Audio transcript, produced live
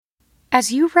As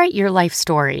you write your life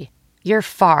story, you're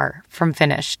far from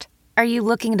finished. Are you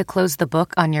looking to close the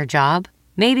book on your job?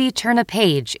 Maybe turn a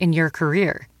page in your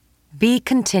career? Be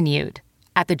continued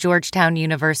at the Georgetown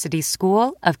University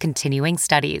School of Continuing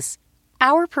Studies.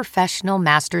 Our professional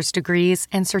master's degrees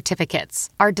and certificates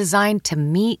are designed to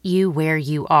meet you where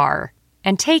you are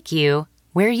and take you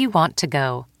where you want to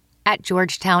go. At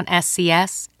Georgetown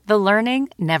SCS, the learning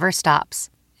never stops,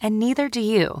 and neither do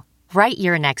you. Write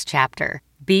your next chapter.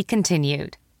 Be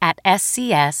continued at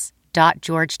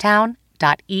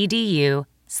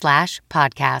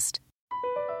scs.georgetown.edu/podcast.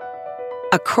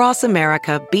 Across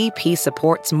America, BP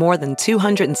supports more than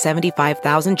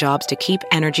 275,000 jobs to keep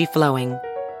energy flowing.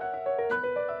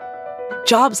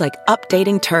 Jobs like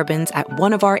updating turbines at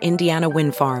one of our Indiana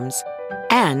wind farms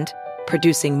and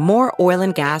producing more oil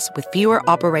and gas with fewer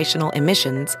operational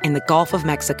emissions in the Gulf of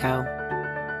Mexico.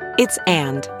 It's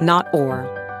and, not or.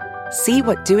 See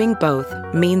what doing both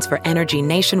means for energy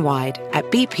nationwide at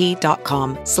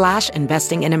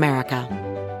bp.com/investing in America.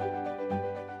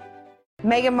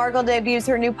 Meghan Markle debuts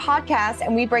her new podcast,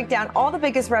 and we break down all the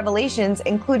biggest revelations,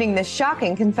 including this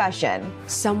shocking confession.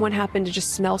 Someone happened to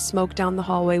just smell smoke down the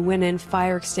hallway, went in,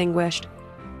 fire extinguished.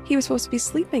 He was supposed to be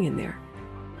sleeping in there.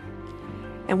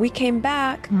 And we came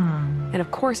back, and of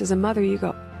course, as a mother, you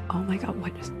go, oh my God,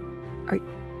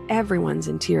 everyone's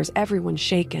in tears, everyone's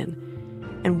shaken.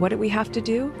 And what did we have to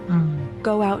do?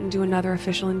 Go out and do another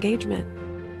official engagement.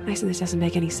 And I said, this doesn't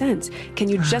make any sense. Can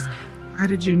you just... How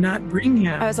did you not bring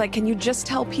him? I was like, can you just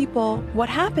tell people what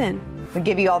happened? We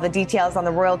give you all the details on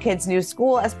the royal kid's new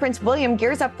school as Prince William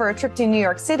gears up for a trip to New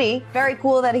York City. Very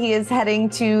cool that he is heading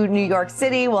to New York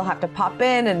City. We'll have to pop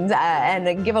in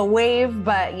and give a wave.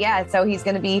 But yeah, so he's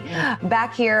going to be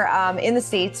back here in the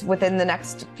States within the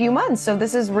next few months. So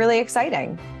this is really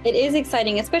exciting. It is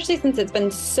exciting, especially since it's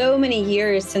been so many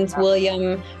years since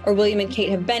William and Kate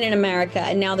have been in America.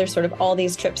 And now there's sort of all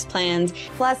these trips planned.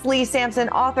 Plus, Lee Sampson,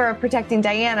 author of Protecting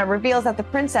Diana, reveals that the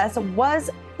princess was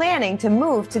planning to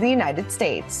move to the United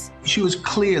States. She was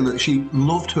clear that she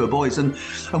loved her boys. And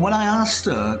when I asked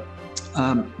her,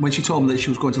 when she told me that she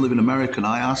was going to live in America, and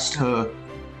I asked her,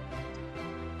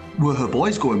 were her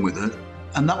boys going with her?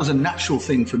 And that was a natural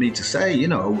thing for me to say, you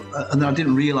know, and then I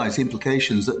didn't realize the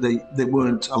implications that they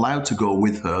weren't allowed to go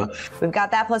with her. We've got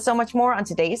that plus so much more on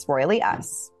today's Royally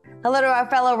Us. Hello to our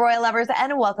fellow royal lovers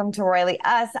and welcome to Royally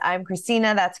Us. I'm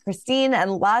Christina, that's Christine, and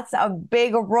lots of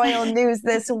big royal news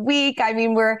this week. I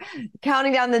mean, we're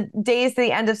counting down the days to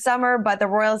the end of summer, but the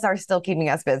royals are still keeping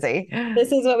us busy.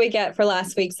 This is what we get for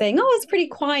last week saying, oh, it's pretty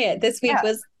quiet. This week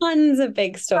was tons of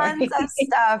big stories. Tons of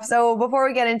stuff. So before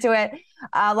we get into it,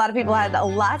 a lot of people had a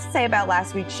lot to say about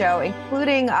last week's show,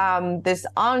 including this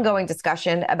ongoing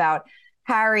discussion about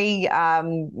Harry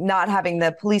not having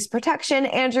the police protection,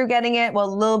 Andrew getting it.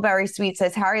 Well, Lil Berry Sweet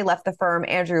says Harry left the firm.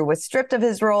 Andrew was stripped of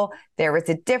his role. There was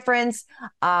a difference.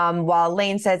 While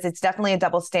Lane says it's definitely a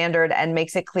double standard and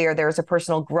makes it clear there is a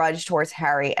personal grudge towards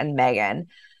Harry and Meghan.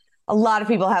 A lot of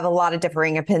people have a lot of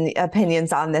differing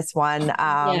opinions on this one.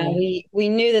 We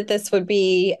knew that this would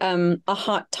be a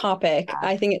hot topic.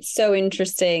 I think it's so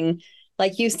interesting.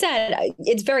 Like you said,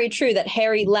 it's very true that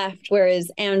Harry left,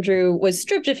 whereas Andrew was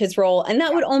stripped of his role. And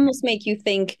that would almost make you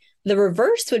think the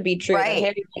reverse would be true, right? That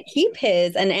Harry would keep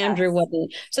his and Andrew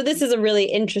wouldn't. So this is a really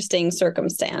interesting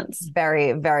circumstance.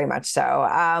 Very, very much so.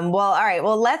 Well, all right.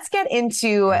 Well, let's get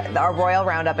into our royal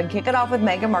roundup and kick it off with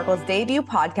Meghan Markle's debut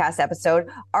podcast episode,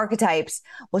 Archetypes.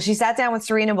 Well, she sat down with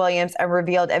Serena Williams and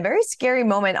revealed a very scary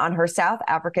moment on her South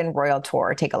African royal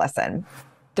tour. Take a listen.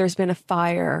 There's been a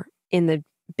fire in the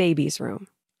baby's room.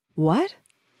 What?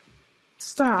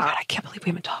 Stop. God, I can't believe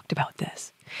we haven't talked about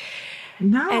this.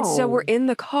 No. And so we're in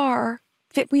the car.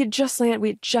 We had just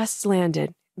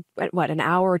landed, an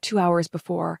hour or 2 hours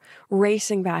before,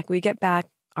 racing back. We get back,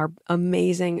 our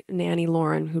amazing nanny,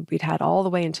 Lauren, who we'd had all the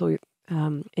way until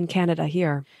in Canada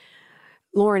here.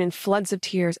 Lauren, in floods of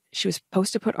tears, she was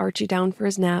supposed to put Archie down for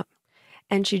his nap.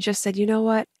 And she just said, you know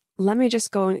what? Let me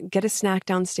just go and get a snack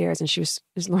downstairs. And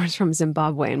Lauren's from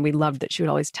Zimbabwe, and we loved that she would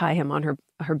always tie him on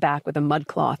her back with a mud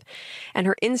cloth. And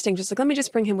her instinct was like, let me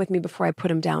just bring him with me before I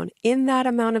put him down. In that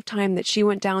amount of time that she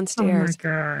went downstairs,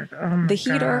 the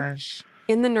heater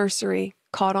in the nursery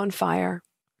caught on fire.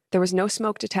 There was no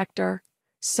smoke detector.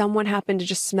 Someone happened to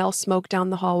just smell smoke down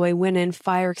the hallway, went in,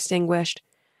 fire extinguished.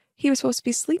 He was supposed to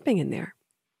be sleeping in there.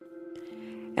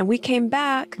 And we came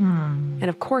back. And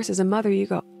of course, as a mother, you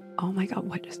go, oh my God,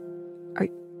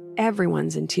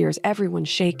 everyone's in tears, everyone's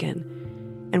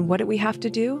shaken. And what did we have to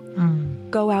do?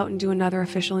 Go out and do another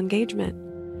official engagement.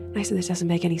 And I said, this doesn't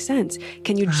make any sense.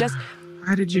 Can you just...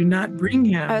 Why did you not bring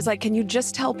him? I was like, can you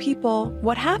just tell people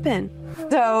what happened?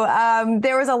 So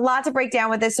there was a lot to break down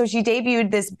with this. So she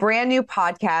debuted this brand new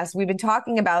podcast. We've been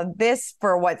talking about this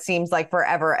for what seems like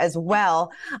forever as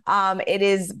well. It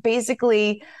is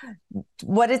basically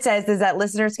what it says is that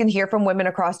listeners can hear from women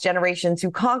across generations who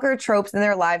conquer tropes in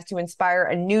their lives to inspire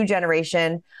a new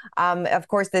generation. Of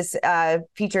course, this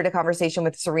featured a conversation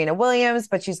with Serena Williams,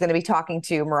 but she's going to be talking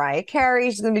to Mariah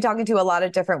Carey. She's going to be talking to a lot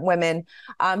of different women,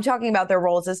 talking about their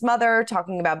roles as mother,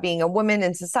 talking about being a woman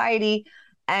in society.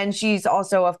 And she's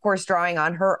also, of course, drawing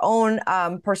on her own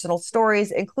personal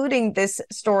stories, including this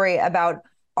story about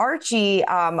Archie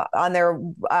on their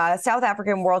South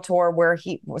African World Tour,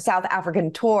 South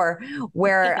African tour,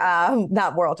 where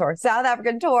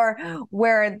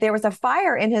there was a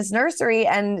fire in his nursery.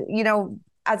 And, you know,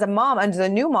 as a mom, as a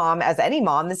new mom, as any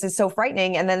mom, this is so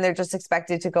frightening. And then they're just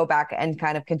expected to go back and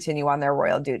kind of continue on their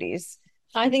royal duties.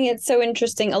 I think it's so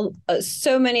interesting.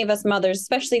 So many of us mothers,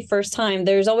 especially first time,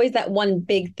 there's always that one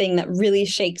big thing that really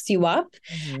shakes you up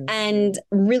and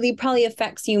really probably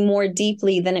affects you more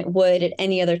deeply than it would at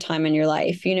any other time in your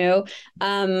life, you know?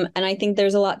 And I think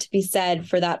there's a lot to be said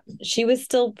for that. She was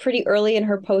still pretty early in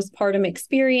her postpartum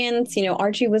experience. You know,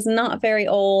 Archie was not very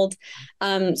old.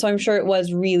 So I'm sure it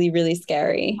was really, really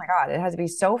scary. Oh my God, it has to be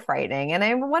so frightening. And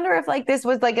I wonder if like this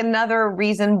was like another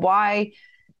reason why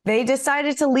they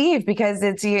decided to leave, because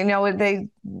it's, you know,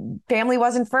 family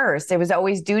wasn't first. It was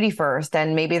always duty first.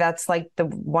 And maybe that's like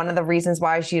one of the reasons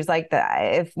why she's like,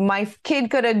 if my kid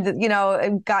could have, you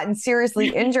know, gotten seriously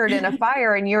injured in a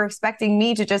fire and you're expecting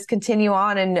me to just continue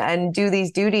on and do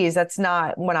these duties, that's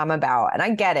not what I'm about. And I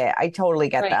get it. I totally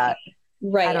get that.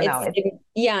 Right. I don't know.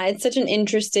 It's such an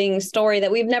interesting story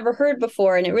that we've never heard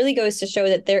before. And it really goes to show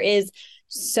that there is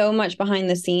so much behind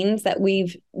the scenes that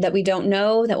we don't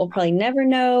know, that we'll probably never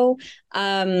know,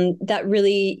 that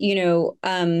really, you know,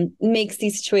 makes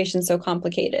these situations so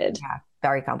complicated. Yeah,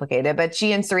 very complicated. But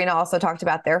she and Serena also talked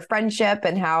about their friendship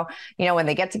and how, you know, when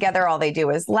they get together, all they do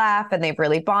is laugh, and they've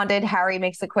really bonded. Harry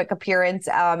makes a quick appearance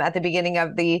at the beginning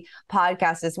of the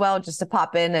podcast as well, just to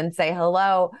pop in and say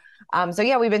hello. So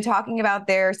yeah, we've been talking about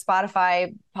their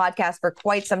Spotify podcast for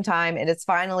quite some time, and it's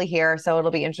finally here. So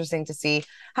it'll be interesting to see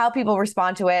how people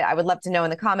respond to it. I would love to know in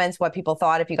the comments what people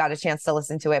thought. If you got a chance to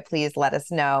listen to it, please let us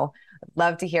know. I'd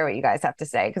love to hear what you guys have to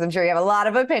say, because I'm sure you have a lot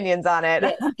of opinions on it.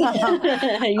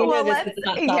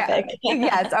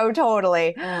 Yes. Oh,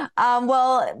 totally.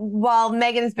 Well, while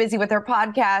Meghan is busy with her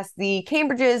podcast, the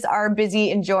Cambridges are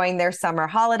busy enjoying their summer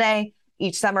holiday.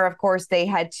 Each summer, of course, they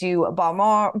head to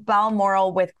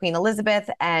Balmoral with Queen Elizabeth,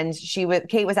 and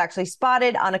Kate was actually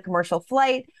spotted on a commercial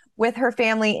flight with her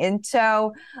family in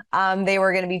tow. They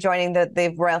were going to be joining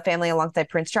the royal family alongside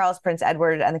Prince Charles, Prince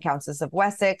Edward, and the Countess of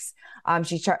Wessex.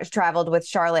 She traveled with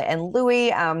Charlotte and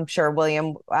Louis. I'm sure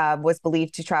William was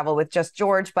believed to travel with just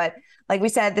George, but like we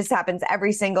said, this happens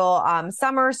every single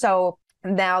summer. So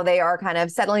now they are kind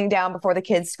of settling down before the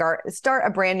kids start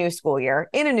a brand new school year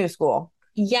in a new school.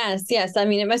 Yes. I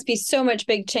mean, it must be so much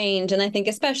big change. And I think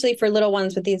especially for little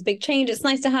ones with these big changes, it's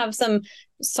nice to have some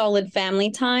solid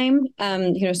family time,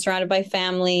 you know, surrounded by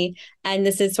family. And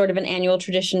this is sort of an annual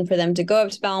tradition for them to go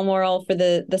up to Balmoral for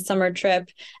the summer trip.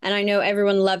 And I know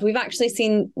everyone we've actually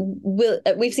seen,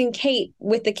 we've seen Kate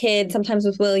with the kids, sometimes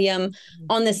with William,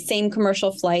 on the same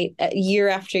commercial flight year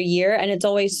after year. And it's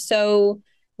always so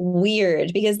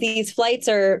weird because these flights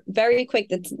are very quick.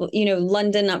 It's, you know,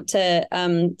 London up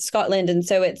to Scotland. And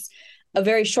so it's a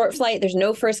very short flight. There's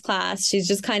no first class. She's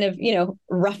just kind of, you know,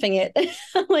 roughing it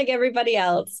like everybody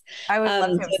else. I would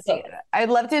love to see it. I'd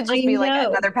love to just be like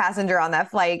another passenger on that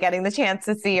flight, getting the chance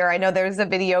to see her. I know there's a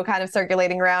video kind of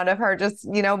circulating around of her just,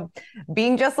 you know,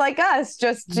 being just like us,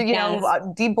 just, you know,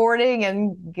 deboarding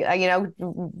and, you know,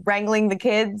 wrangling the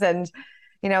kids and,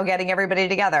 you know, getting everybody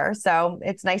together. So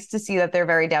it's nice to see that they're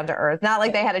very down to earth. Not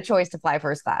like they had a choice to fly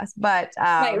first class, but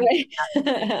right.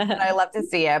 I love to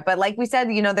see it. But like we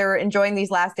said, you know, they're enjoying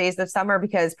these last days of summer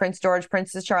because Prince George,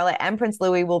 Princess Charlotte, and Prince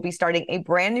Louis will be starting a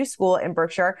brand new school in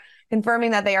Berkshire,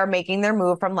 confirming that they are making their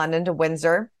move from London to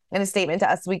Windsor. In a statement to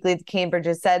Us Weekly, the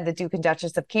Cambridges said the Duke and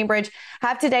Duchess of Cambridge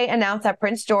have today announced that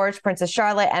Prince George, Princess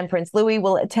Charlotte, and Prince Louis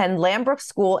will attend Lambrook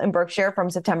School in Berkshire from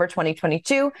September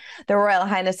 2022. The Royal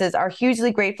Highnesses are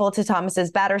hugely grateful to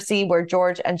Thomas's Battersea, where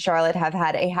George and Charlotte have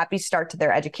had a happy start to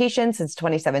their education since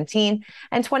 2017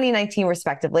 and 2019,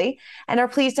 respectively, and are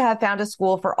pleased to have found a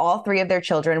school for all three of their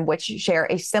children, which share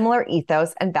a similar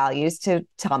ethos and values to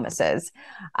Thomas's.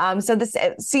 So this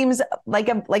seems like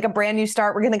a brand new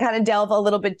start. We're going to kind of delve a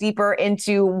little bit deeper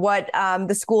into what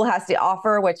the school has to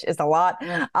offer, which is a lot,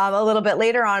 a little bit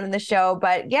later on in the show.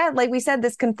 But yeah, like we said,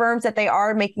 this confirms that they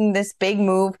are making this big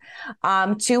move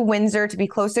to Windsor to be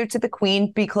closer to the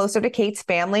Queen, be closer to Kate's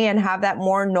family, and have that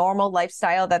more normal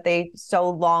lifestyle that they so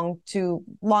long to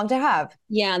have.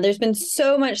 Yeah, there's been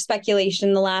so much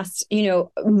speculation the last,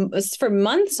 for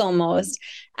months almost.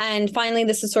 And finally,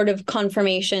 this is sort of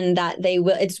confirmation that they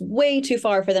will. It's way too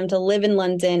far for them to live in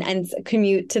London and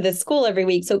commute to the school every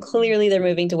week. So clearly they're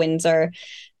moving to Windsor.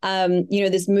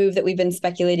 This move that we've been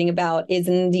speculating about is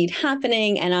indeed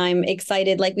happening. And I'm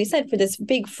excited, like we said, for this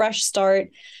big fresh start.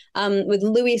 With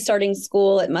Louis starting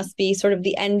school, it must be sort of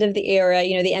the end of the era,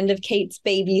 the end of Kate's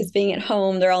babies being at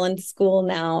home. They're all in school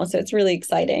now. So it's really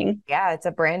exciting. Yeah, it's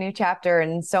a brand new chapter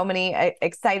and so many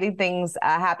exciting things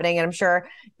happening. And I'm sure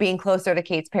being closer to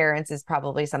Kate's parents is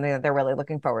probably something that they're really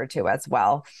looking forward to as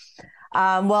well.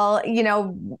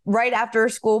 Right after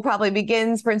school probably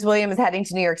begins, Prince William is heading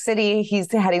to New York City.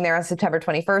 He's heading there on September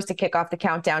 21st to kick off the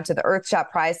countdown to the Earthshot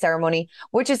Prize ceremony,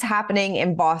 which is happening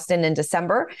in Boston in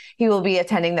December. He will be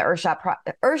attending the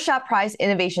Earthshot Prize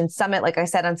Innovation Summit, like I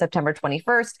said, on September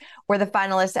 21st, where the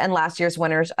finalists and last year's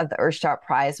winners of the Earthshot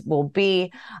Prize will be.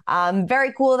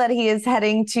 Very cool that he is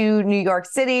heading to New York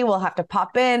City. We'll have to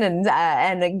pop in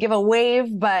and give a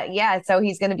wave. But yeah, so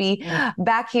he's going to be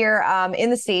back here in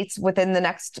the States within the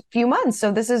next few months.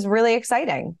 So this is really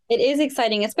exciting. It is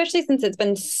exciting, especially since it's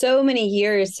been so many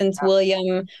years since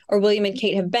William and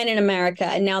Kate have been in America.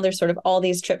 And now there's sort of all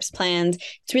these trips planned.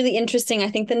 It's really interesting. I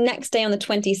think the next day on the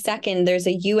 22nd, there's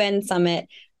a UN summit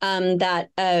that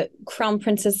Crown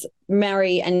Princess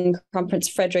Mary and Crown Prince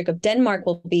Frederick of Denmark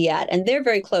will be at, and they're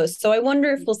very close. So I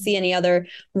wonder if we'll see any other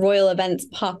royal events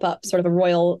pop up. Sort of a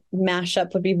royal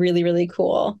mashup would be really, really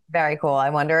cool. Very cool. I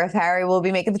wonder if Harry will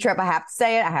be making the trip. I have to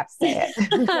say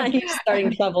it. You're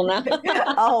starting trouble now.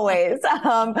 Always.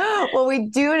 Well, we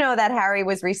do know that Harry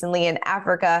was recently in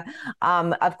Africa.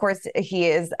 Of course, he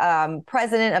is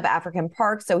president of African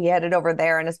Parks, so he headed over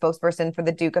there, and a spokesperson for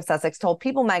the Duke of Sussex told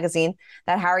People magazine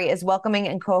that Harry is welcoming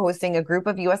and co-hosting a group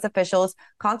of U.S. officials,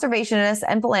 conservationists,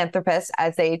 and philanthropists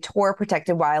as they tour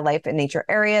protected wildlife and nature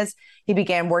areas. He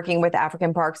began working with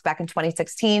African Parks back in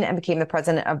 2016 and became the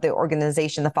president of the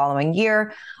organization the following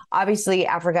year. Obviously,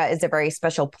 Africa is a very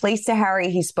special place to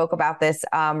Harry. He spoke about this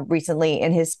recently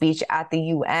in his speech at the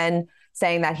UN,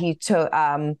 saying that he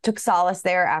took solace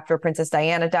there after Princess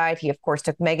Diana died. He, of course,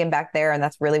 took Meghan back there, and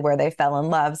that's really where they fell in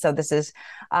love. So this is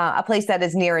a place that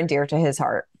is near and dear to his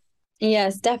heart.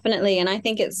 Yes, definitely. And I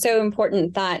think it's so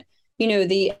important that,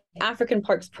 the African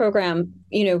Parks program,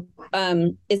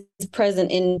 is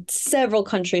present in several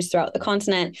countries throughout the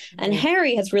continent. And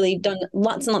Harry has really done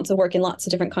lots and lots of work in lots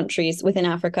of different countries within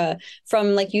Africa,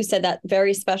 from, like you said, that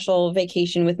very special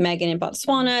vacation with Meghan in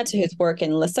Botswana to his work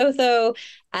in Lesotho.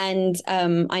 And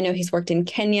I know he's worked in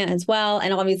Kenya as well.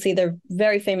 And obviously their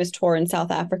very famous tour in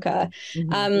South Africa.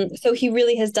 So he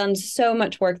really has done so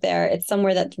much work there. It's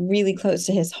somewhere that's really close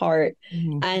to his heart.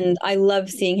 And I love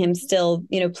seeing him still,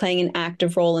 playing an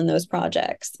active role in those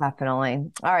projects. Definitely.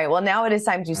 All right. Well, now it is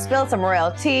time to spill some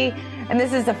royal tea. And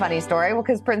this is a funny story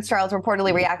because Prince Charles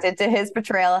reportedly reacted to his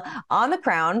portrayal on The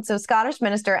Crown. So Scottish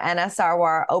Minister Anna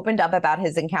Sarwar opened up about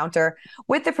his encounter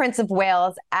with the Prince of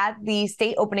Wales at the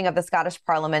state opening of the Scottish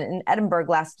Parliament in Edinburgh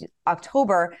last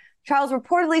October. Charles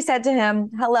reportedly said to him,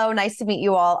 "Hello, nice to meet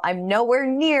you all. I'm nowhere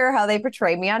near how they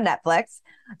portrayed me on Netflix."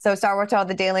 So Sarwar told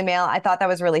the Daily Mail, "I thought that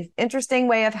was a really interesting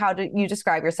way of how you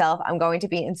describe yourself. I'm going to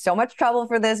be in so much trouble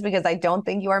for this because I don't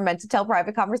think you are meant to tell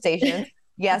private conversations."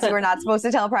 Yes, you are not supposed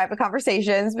to tell private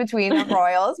conversations between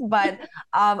royals. But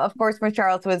of course, Prince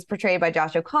Charles was portrayed by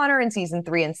Josh O'Connor in season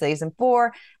 3 and season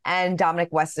 4. And Dominic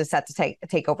West is set to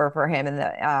take over for him in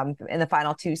the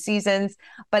final 2 seasons.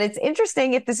 But it's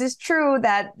interesting if this is true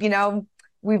that,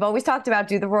 we've always talked about,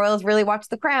 do the royals really watch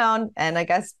The Crown? And I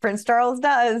guess Prince Charles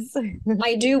does.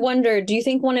 I do wonder, do you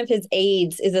think one of his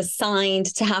aides is assigned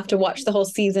to have to watch the whole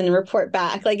season and report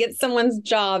back? Like, it's someone's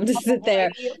job to sit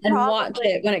there and watch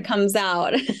it when it comes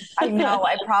out. I know,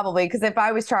 because if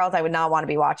I was Charles, I would not want to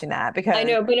be watching that. Because I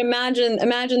know, but imagine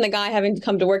the guy having to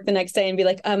come to work the next day and be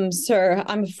like, sir,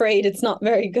 I'm afraid it's not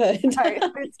very good. Right.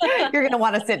 You're going to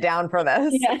want to sit down for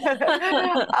this.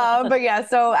 Yeah. But yeah,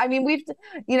 so I mean, we've,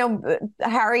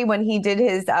 Harry, when he did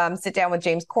his sit down with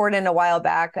James Corden a while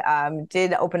back,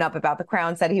 did open up about The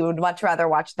Crown, said he would much rather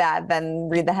watch that than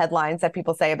read the headlines that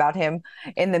people say about him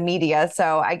in the media.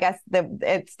 So I guess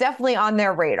it's definitely on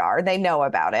their radar. They know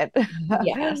about it.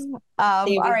 Yes. It'd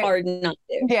be hard not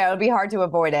to. Yeah, it would be hard to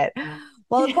avoid it.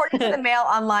 Well, according to the Mail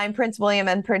Online, Prince William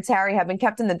and Prince Harry have been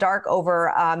kept in the dark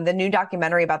over the new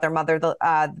documentary about their mother.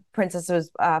 The princess was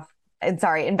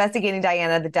investigating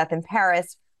Diana, the death in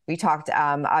Paris. We talked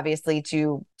obviously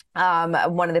to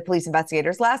one of the police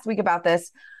investigators last week about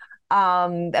this.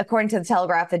 According to the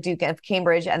Telegraph, the Duke of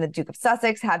Cambridge and the Duke of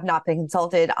Sussex have not been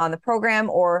consulted on the program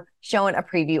or shown a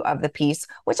preview of the piece,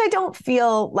 which I don't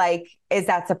feel like is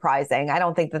that surprising. I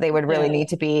don't think that they would really need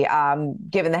to be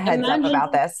given the heads up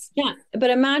about this. Yeah, but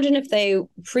imagine if they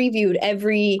previewed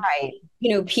every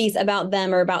piece about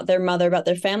them or about their mother, about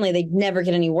their family. They'd never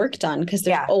get any work done because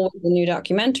there's always a new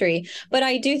documentary. But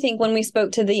I do think when we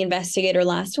spoke to the investigator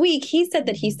last week, he said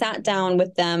that he sat down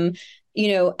with them,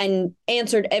 and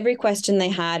answered every question they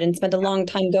had and spent a long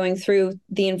time going through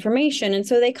the information. And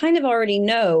so they kind of already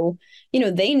know,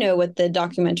 they know what the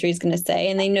documentary is going to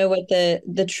say and they know what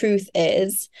the truth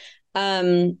is.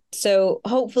 So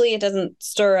hopefully it doesn't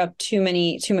stir up too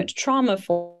much trauma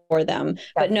for them.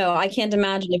 But no, I can't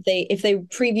imagine if they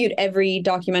previewed every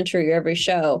documentary or every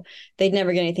show, they'd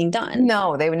never get anything done.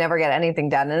 No, they would never get anything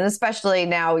done. And especially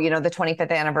now, the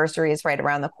 25th anniversary is right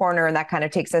around the corner. And that kind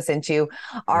of takes us into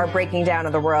our breaking down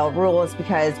of the royal rules,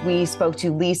 because we spoke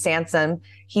to Lee Sansom.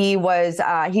 He's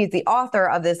the author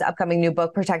of this upcoming new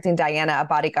book, Protecting Diana, A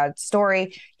Bodyguard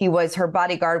Story. He was her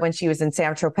bodyguard when she was in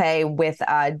Saint-Tropez with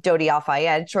Dodi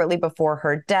Al-Fayed shortly before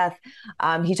her death.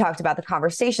 He talked about the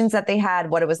conversations that they had,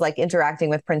 what it was like interacting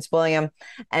with Prince William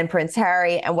and Prince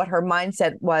Harry, and what her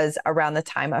mindset was around the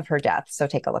time of her death. So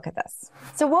take a look at this.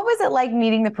 So what was it like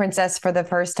meeting the princess for the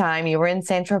first time? You were in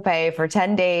Saint-Tropez for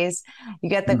 10 days. You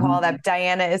get the call that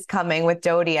Diana is coming with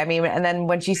Dodi. I mean, and then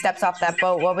when she steps off that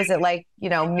boat, what was it like,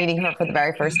 meeting her for the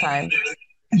very first time?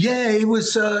 Yeah, it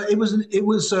was a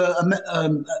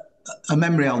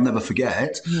memory I'll never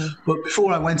forget. But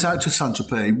before I went out to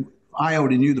Saint-Tropez, I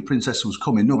already knew the princess was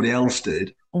coming. Nobody else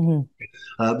did.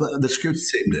 But the security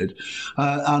team did.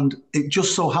 And it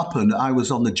just so happened I was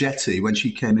on the jetty when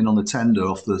she came in on the tender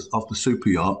off the super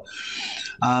yacht.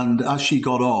 And as she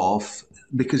got off,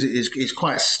 because it's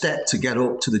quite a step to get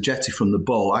up to the jetty from the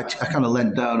boat, I kind of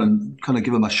leant down and kind of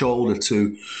give her my shoulder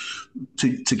to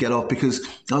get off, because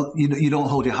you don't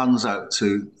hold your hands out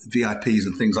to VIPs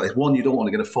and things like this. One, you don't want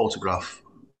to get a photograph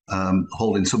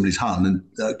holding somebody's hand, and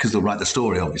because they'll write the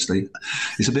story. Obviously,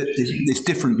 it's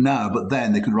different now, but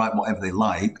then they could write whatever they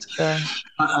liked. Sure.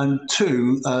 And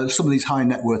two, some of these high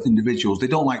net worth individuals, they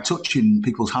don't like touching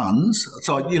people's hands.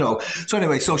 So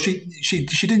anyway, so she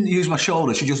didn't use my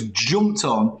shoulder. She just jumped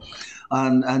on,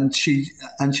 and she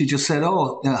just said,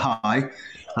 "Oh, hi."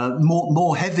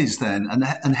 More heavies then,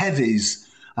 and heavies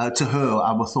to her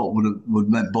I would thought would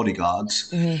meant bodyguards.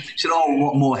 She said, "Oh,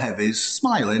 what more heavies?"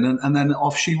 Smiling, and then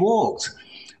off she walked,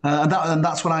 and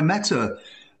that's when I met her.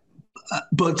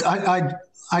 But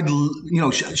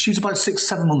she's about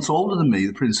 6-7 months older than me,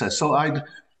 the princess. So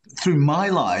through my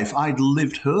life, I'd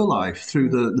lived her life through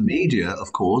the media,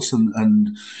 of course,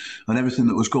 and everything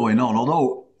that was going on.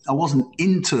 Although I wasn't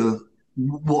into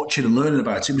watching and learning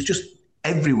about it, it was just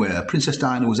everywhere. Princess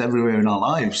Diana was everywhere in our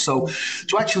lives. So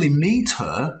to actually meet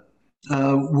her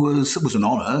was an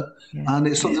honor, and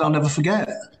it's something I'll never forget.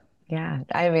 Yeah,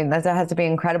 I mean, that has to be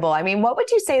incredible. I mean, what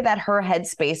would you say that her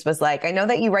headspace was like? I know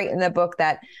that you write in the book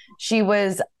that she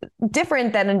was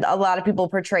different than a lot of people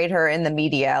portrayed her in the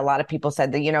media. A lot of people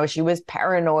said that, she was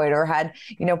paranoid or had,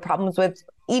 problems with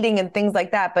eating and things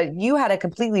like that. But you had a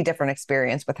completely different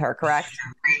experience with her, correct?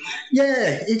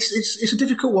 Yeah, it's a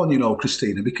difficult one,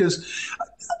 Christina, because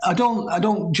I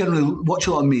don't generally watch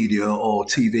a lot of media or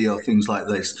TV or things like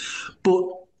this. But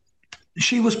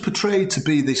she was portrayed to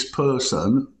be this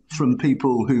person from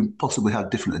people who possibly had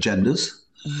different agendas,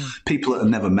 people that had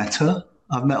never met her.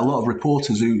 I've met a lot of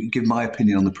reporters who give my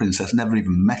opinion on the princess, never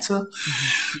even met her.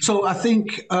 So I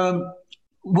think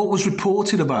what was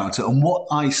reported about her and what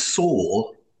I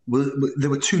saw, there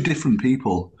were two different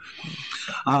people.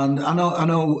 And I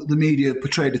know the media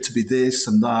portrayed her to be this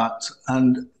and that,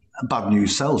 and bad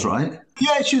news sells, right?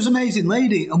 Yeah, she was an amazing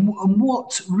lady. And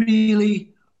what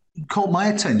really caught my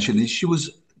attention is she was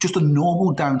just a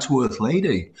normal, down-to-earth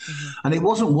lady. And it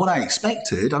wasn't what I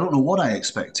expected. I don't know what I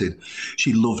expected.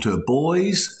 She loved her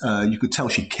boys. You could tell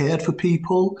she cared for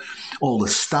people, all the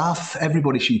staff,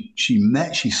 everybody she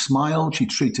met, she smiled, she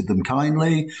treated them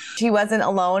kindly. She wasn't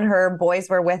alone. Her boys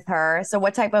were with her. So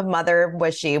what type of mother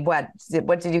was she? What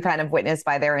did you kind of witness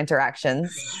by their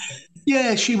interactions?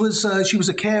 Yeah, she was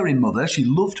a caring mother. She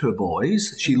loved her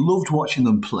boys. She loved watching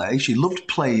them play. She loved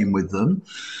playing with them.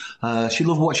 She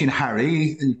loved watching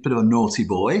Harry, a bit of a naughty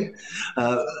boy.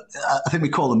 I think we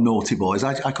call them naughty boys.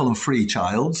 I call them free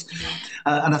childs.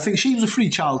 And I think she was a free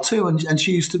child too. And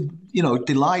she used to,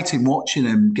 delight in watching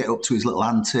him get up to his little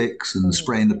antics and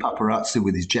spraying the paparazzi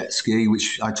with his jet ski,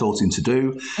 which I taught him to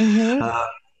do.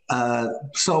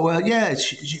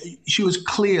 She was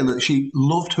clear that she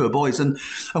loved her boys. And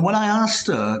when I asked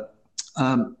her,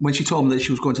 when she told me that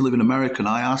she was going to live in America, and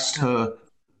I asked her,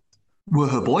 were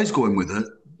her boys going with her?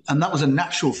 And that was a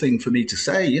natural thing for me to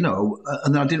say,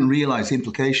 and I didn't realize the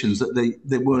implications that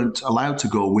they weren't allowed to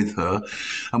go with her.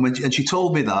 And she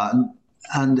told me that,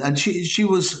 and she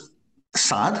was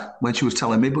sad when she was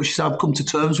telling me, but she said, I've come to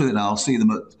terms with it now. I'll see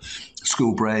them at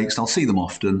school breaks, and I'll see them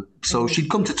often. So she'd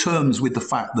come to terms with the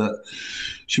fact that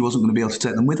she wasn't going to be able to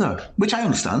take them with her, which I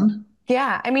understand.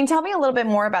 Yeah. I mean, tell me a little bit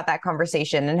more about that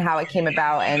conversation and how it came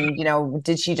about. And,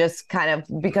 did she just kind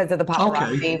of, because of the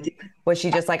paparazzi, was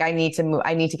she just like, I need to move,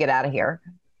 I need to get out of here?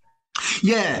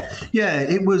 Yeah.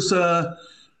 It was,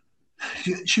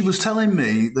 she was telling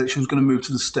me that she was going to move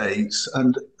to the States,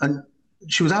 and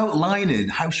she was outlining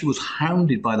how she was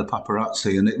hounded by the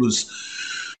paparazzi. And it was,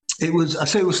 I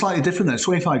say it was slightly different then.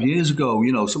 25 years ago,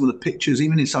 some of the pictures,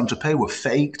 even in Saint-Tropez, were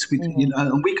faked.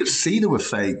 And we could see they were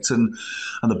faked, and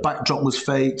the backdrop was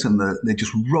faked, and they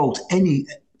just wrote any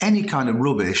kind of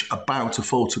rubbish about a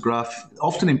photograph,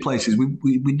 often in places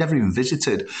we never even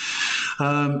visited.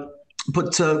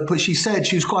 But she said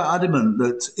she was quite adamant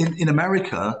that in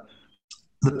America,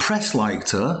 the press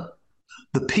liked her,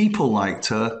 the people liked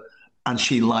her, and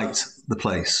she liked the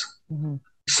place. Mm-hmm.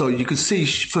 So you could see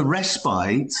for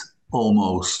respite,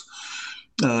 almost,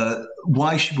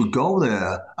 why she would go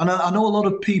there. And I know a lot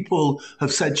of people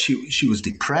have said she was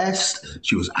depressed,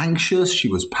 she was anxious, she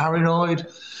was paranoid.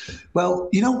 Well,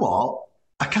 you know what?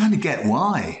 I kind of get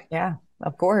why. Yeah,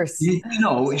 of course. She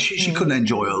couldn't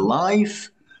enjoy her life.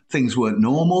 Things weren't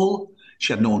normal.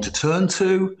 She had no one to turn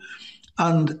to.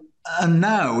 And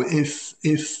now,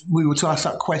 if we were to ask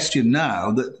that question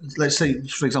now, that let's say,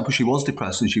 for example, she was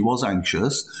depressed and she was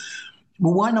anxious,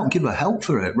 well, why not give her help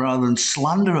for it rather than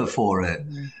slander her for it?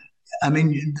 Mm-hmm. I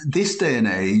mean, this day and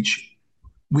age,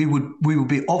 we would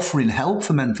be offering help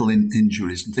for mental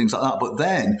injuries and things like that. But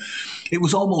then it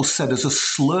was almost said as a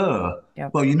slur.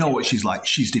 Yep. Well, you know what she's like.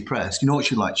 She's depressed. You know what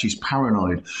she's like. She's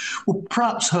paranoid. Well,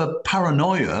 perhaps her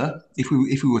paranoia, if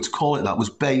we were to call it that, was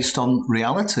based on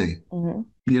reality. Mm-hmm.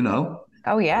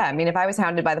 Oh, yeah. I mean, if I was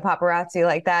hounded by the paparazzi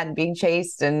like that and being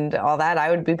chased and all that, I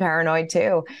would be paranoid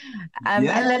too. And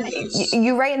then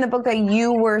you write in the book that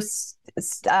you were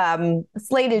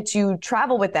slated to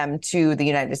travel with them to the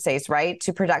United States, right?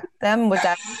 To protect them. Was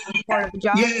that part of the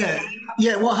job?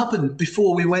 Yeah. What happened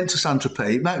before we went to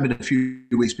Saint-Tropez, it might have been a few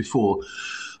weeks before,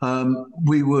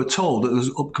 we were told that there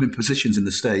was upcoming positions in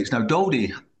the States. Now,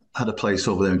 Dodi had a place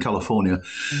over there in California.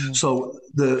 Mm-hmm. So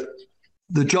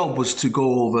the job was to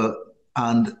go over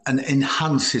and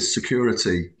enhance his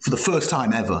security for the first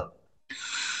time ever.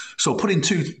 So putting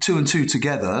two and two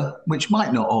together, which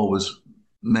might not always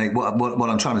make what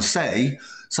I'm trying to say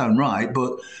sound right,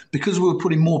 but because we were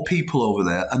putting more people over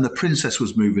there and the princess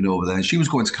was moving over there and she was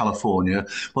going to California,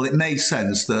 well, it made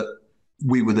sense that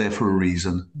we were there for a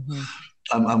reason.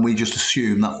 Mm-hmm. And we just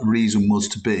assumed that reason was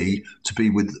to be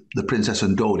with the princess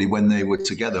and Dodi when they were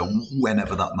together,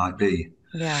 whenever that might be.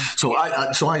 Yeah. So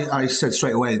I said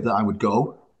straight away that I would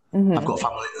go. Mm-hmm. I've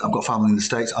got family in the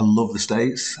States. I love the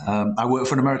States. I work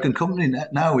for an American company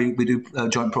now. We do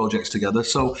joint projects together.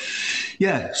 So,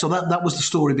 yeah. So that was the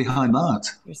story behind that.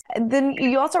 Then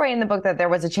you also write in the book that there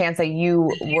was a chance that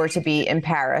you were to be in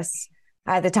Paris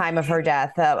at the time of her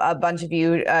death. A bunch of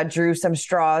you drew some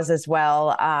straws as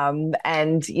well. And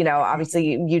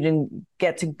obviously you didn't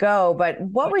get to go. But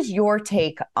what was your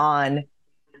take on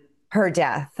her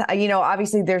death?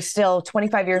 Obviously there's still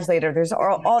 25 years later, there's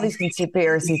all these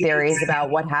conspiracy theories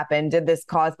about what happened. Did this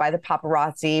caused by the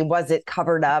paparazzi? Was it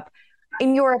covered up?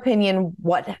 In your opinion,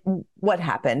 what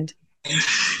happened?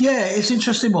 Yeah, it's an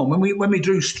interesting one. When we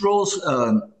drew straws,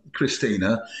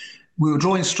 Christina, we were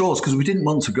drawing straws because we didn't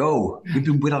want to go.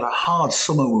 We'd had a hard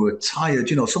summer. We were tired.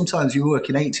 Sometimes you're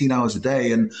working 18 hours a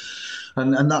day and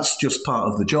that's just part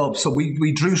of the job. So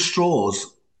we drew straws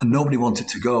and nobody wanted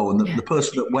to go. And the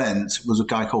person that went was a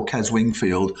guy called Kes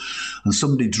Wingfield. And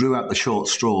somebody drew out the short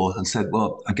straw and said,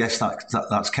 well, I guess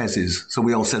that's Kes's. So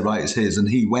we all said, right, it's his. And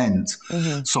he went.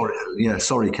 Mm-hmm.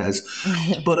 Sorry,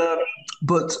 Kes.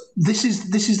 But this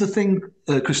is the thing,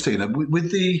 Christina,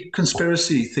 with the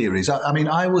conspiracy theories. I mean,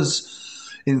 I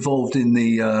was involved in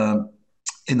the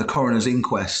coroner's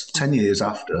inquest 10 years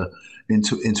after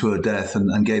into her death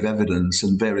and gave evidence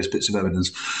and various bits of evidence.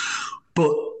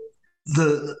 But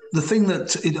the thing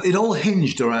that it all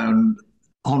hinged around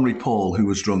Henri Paul, who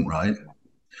was drunk, right?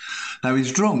 Now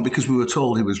he's drunk because we were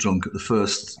told he was drunk at the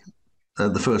first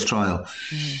trial.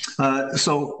 Mm.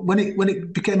 So when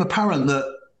it became apparent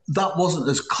that wasn't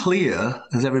as clear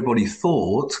as everybody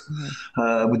thought,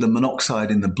 with the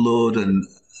monoxide in the blood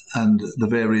and the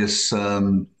various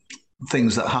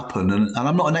things that happen. And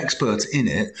I'm not an expert in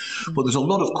it, but there's a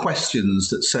lot of questions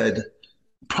that said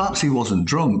perhaps he wasn't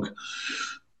drunk.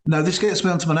 Now, this gets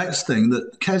me on to my next thing,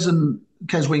 that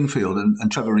Kes Wingfield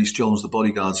and Trevor Rees-Jones, the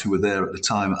bodyguards who were there at the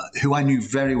time, who I knew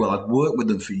very well, I'd worked with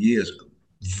them for years,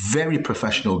 very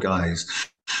professional guys.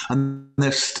 And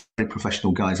they're still very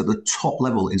professional guys at the top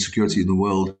level in security in the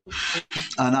world.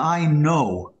 And I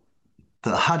know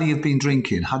that had he have been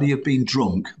drinking, had he have been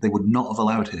drunk, they would not have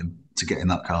allowed him to get in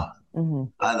that car.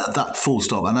 That full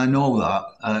stop. And I know that.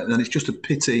 And it's just a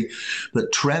pity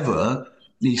that Trevor,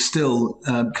 he still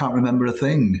can't remember a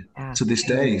thing to this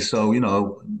day. So,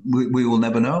 we will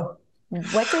never know.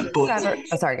 What did Trevor...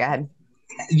 Oh, sorry, go ahead.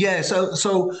 Yeah,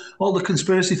 so all the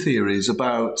conspiracy theories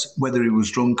about whether he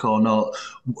was drunk or not,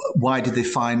 why did they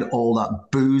find all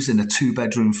that booze in a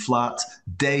 2-bedroom flat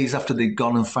days after they'd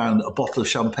gone and found a bottle of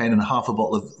champagne and half a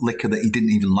bottle of liquor that he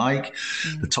didn't even like,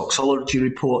 the toxicology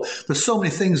report. There's so many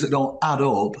things that don't add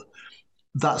up.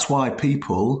 That's why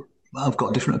people have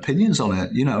got different opinions on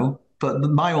it, But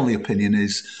my only opinion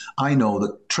is I know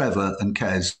that Trevor and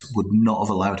Kes would not have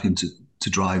allowed him to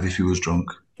drive if he was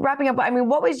drunk. Wrapping up,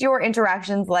 what was your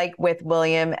interactions like with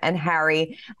William and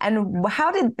Harry, and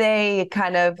how did they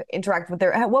kind of interact with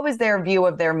what was their view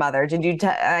of their mother?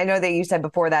 I know that you said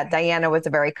before that Diana was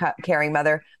a very caring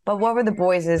mother, but what were the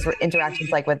boys' interactions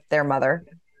like with their mother?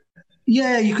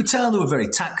 Yeah, you could tell they were very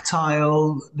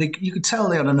tactile. You could tell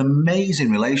they had an amazing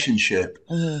relationship.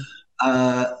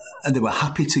 And they were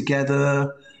happy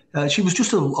together. She was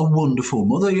just a wonderful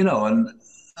mother,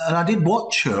 and I did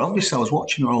watch her. Obviously, I was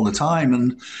watching her all the time.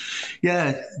 And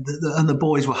and the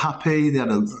boys were happy. They had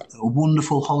a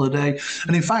wonderful holiday.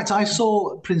 And in fact, I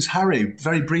saw Prince Harry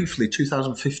very briefly,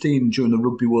 2015, during the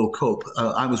Rugby World Cup.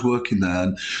 I was working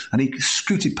there, and he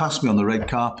scooted past me on the red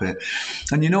carpet.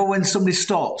 And when somebody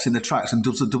stops in the tracks and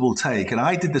does a double take, and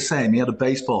I did the same. He had a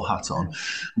baseball hat on.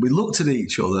 We looked at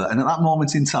each other, and at that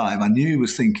moment in time, I knew he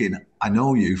was thinking, I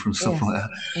know you from somewhere.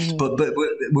 But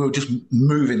we were just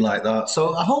moving like that.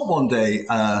 So I hope one day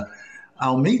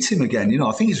I'll meet him again.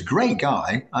 I think he's a great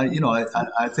guy.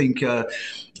 I think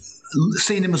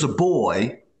seeing him as a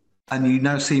boy and you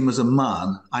now see him as a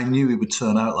man, I knew he would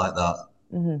turn out like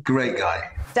that. Great guy.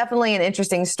 Definitely an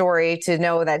interesting story to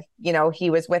know that,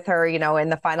 he was with her, in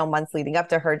the final months leading up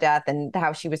to her death, and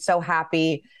how she was so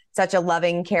happy, such a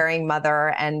loving, caring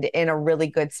mother, and in a really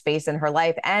good space in her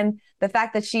life. And the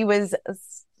fact that she was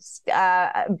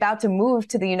about to move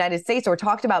to the United States, or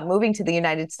talked about moving to the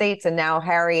United States. And now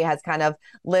Harry has kind of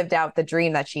lived out the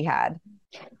dream that she had.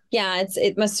 Yeah,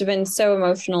 it must have been so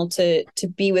emotional to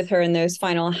be with her in those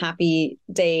final happy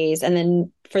days. And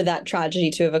then for that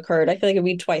tragedy to have occurred, I feel like it'd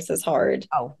be twice as hard.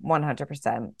 Oh,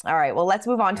 100%. All right. Well, let's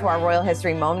move on to our royal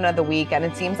history moment of the week. And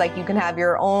it seems like you can have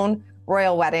your own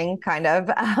royal wedding, kind of.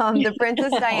 The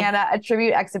Princess Diana, a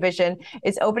tribute exhibition,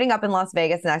 is opening up in Las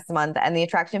Vegas next month, and the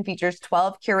attraction features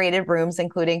 12 curated rooms,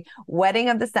 including Wedding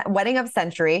of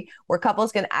Century, where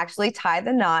couples can actually tie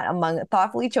the knot among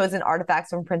thoughtfully chosen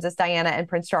artifacts from Princess Diana and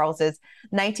Prince Charles's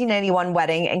 1991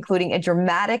 wedding, including a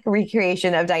dramatic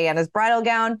recreation of Diana's bridal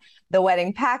gown. The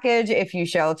wedding package, if you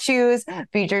shall choose,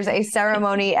 features a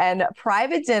ceremony and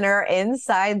private dinner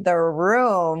inside the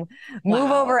room. Move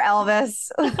over,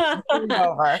 Elvis. Move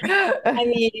over. I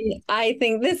mean, I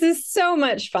think this is so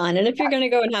much fun. And if you're going to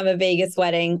go and have a Vegas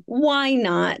wedding, why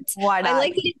not? Why not? I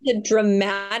like that it's a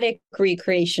dramatic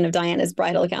recreation of Diana's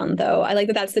bridal gown, though. I like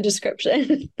that that's the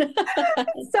description.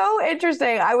 So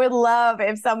interesting. I would love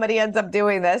if somebody ends up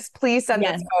doing this. Please send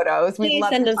us photos. Please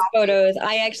send us photos.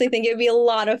 I actually think it would be a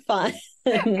lot of fun.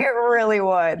 It really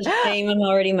would. Shame I'm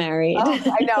already married.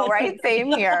 Oh, I know, right?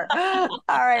 Same here. All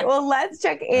right. Well, let's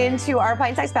check into our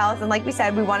Pint-Sized Palace. And like we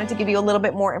said, we wanted to give you a little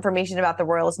bit more information about the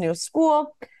Royals' new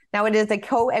school. Now, it is a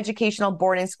co-educational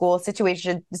boarding school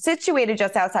situated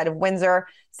just outside of Windsor,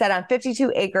 set on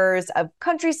 52 acres of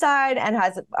countryside, and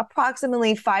has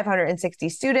approximately 560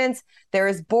 students. There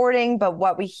is boarding, but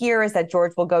what we hear is that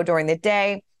George will go during the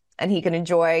day, and he can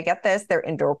enjoy, get this, their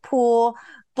indoor pool,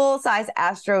 full-size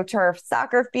AstroTurf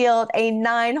soccer field, a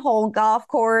 9-hole golf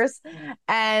course,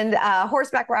 and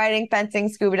horseback riding, fencing,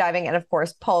 scuba diving, and of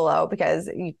course polo, because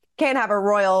you can't have a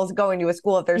Royals going to a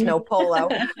school if there's no polo.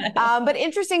 But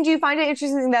interesting, do you find it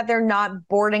interesting that they're not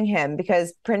boarding him?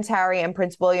 Because Prince Harry and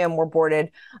Prince William were boarded,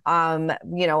 right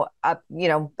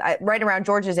around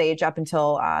George's age up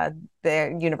until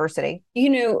the university.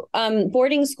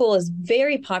 Boarding school is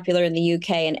very popular in the UK,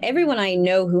 and everyone I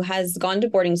know who has gone to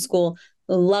boarding school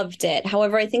loved it.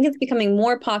 However, I think it's becoming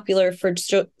more popular for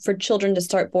children to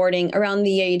start boarding around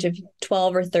the age of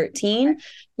 12 or 13,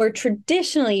 where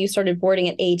traditionally you started boarding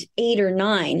at age 8 or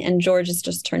 9, and George has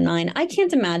just turned 9. I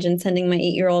can't imagine sending my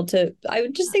 8-year-old to, I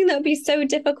would just think that would be so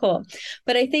difficult.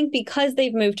 But I think because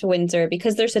they've moved to Windsor,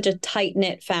 because they're such a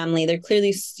tight-knit family, they're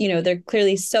clearly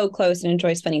so close and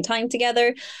enjoy spending time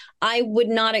together. I would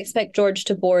not expect George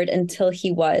to board until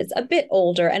he was a bit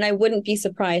older. And I wouldn't be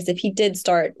surprised if he did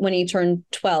start when he turned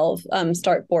 12,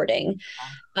 start boarding.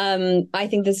 I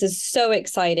think this is so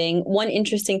exciting. One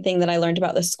interesting thing that I learned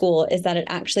about the school is that it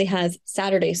actually has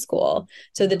Saturday school.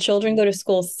 So the children go to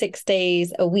school 6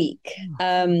 days a week.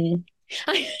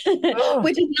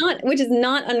 Which is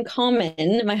not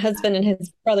uncommon. My husband and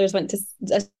his brothers went to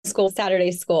a school,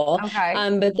 Saturday school. Okay.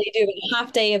 But they do a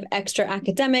half day of extra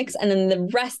academics, and then the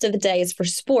rest of the day is for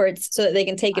sports, so that they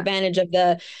can take advantage of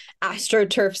the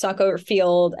AstroTurf soccer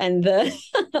field and the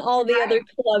all the other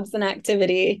clubs and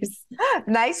activities.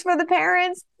 Nice for the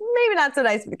parents, maybe not so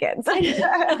nice for the kids.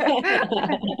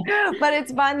 But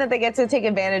it's fun that they get to take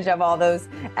advantage of all those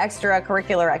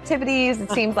extracurricular activities.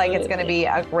 It seems like it's going to be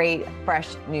a great,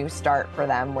 fresh new start for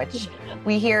them, which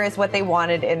we hear is what they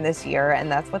wanted in this year,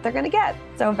 and that's what they're going to get.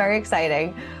 So very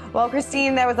exciting. Well,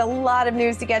 Christine, there was a lot of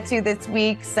news to get to this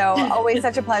week, so always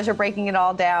such a pleasure breaking it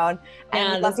all down.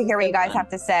 And we'd love to hear what you guys have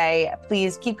to say.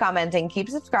 Please keep commenting, keep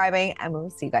subscribing, and we'll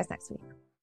see you guys next week.